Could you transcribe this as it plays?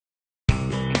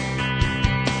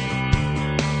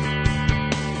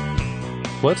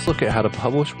Let's look at how to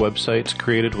publish websites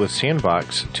created with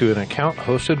Sandvox to an account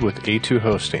hosted with A2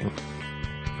 Hosting.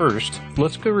 First,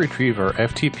 let's go retrieve our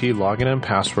FTP login and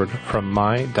password from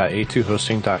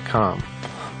my.a2hosting.com.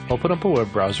 Open up a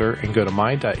web browser and go to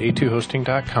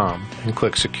my.a2hosting.com and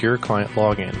click Secure Client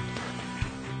Login.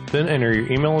 Then enter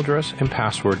your email address and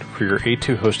password for your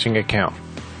A2 Hosting account.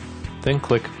 Then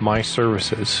click My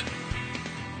Services.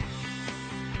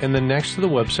 And then next to the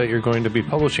website you're going to be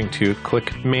publishing to,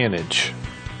 click Manage.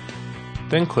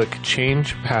 Then click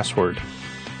Change Password.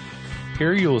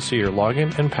 Here you will see your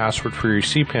login and password for your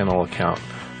cPanel account.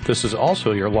 This is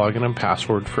also your login and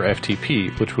password for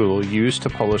FTP, which we will use to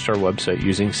publish our website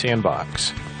using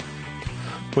Sandvox.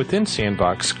 Within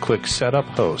Sandvox, click Setup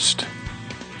Host.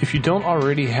 If you don't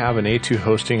already have an A2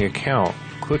 Hosting account,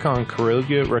 click on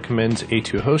Corellia Recommends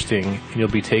A2 Hosting and you'll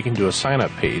be taken to a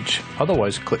sign-up page.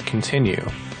 Otherwise, click Continue.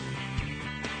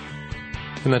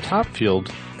 In the top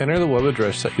field, enter the web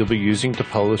address that you'll be using to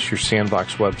publish your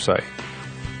Sandvox website.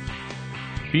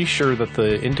 Be sure that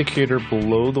the indicator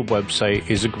below the website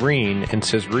is green and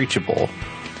says Reachable.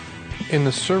 In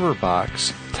the server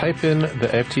box, type in the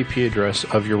FTP address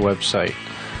of your website.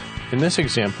 In this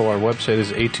example, our website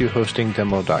is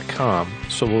a2hostingdemo.com,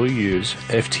 so we'll use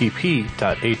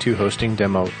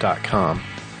ftp.a2hostingdemo.com.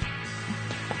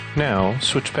 Now,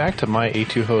 switch back to My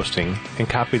A2 Hosting and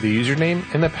copy the username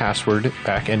and the password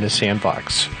back into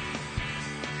Sandvox.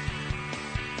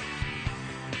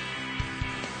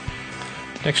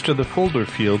 Next to the folder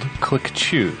field, click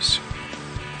Choose.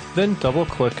 Then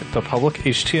double-click the public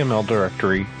HTML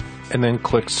directory and then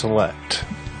click Select.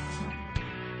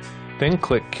 Then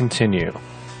click Continue.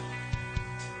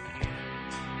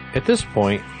 At this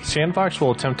point, Sandvox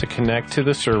will attempt to connect to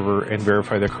the server and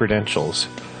verify the credentials.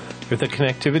 If the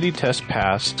connectivity test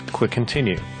passed, click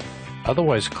Continue.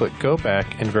 Otherwise, click Go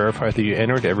Back and verify that you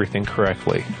entered everything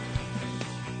correctly.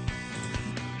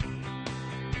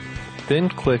 Then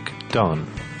click Done.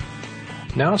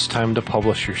 Now it's time to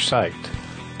publish your site.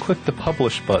 Click the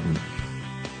Publish button.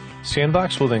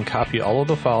 Sandvox will then copy all of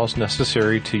the files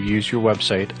necessary to use your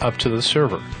website up to the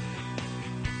server.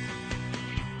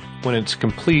 When it's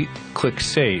complete, click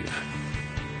Save.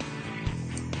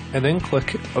 And then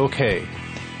click OK.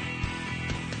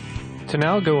 To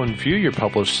now go and view your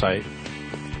published site,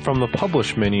 from the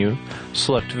Publish menu,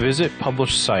 select Visit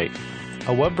Published Site.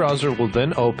 A web browser will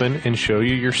then open and show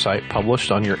you your site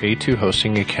published on your A2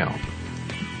 Hosting account.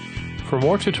 For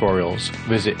more tutorials,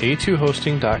 visit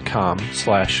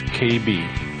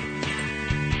a2hosting.com/kb.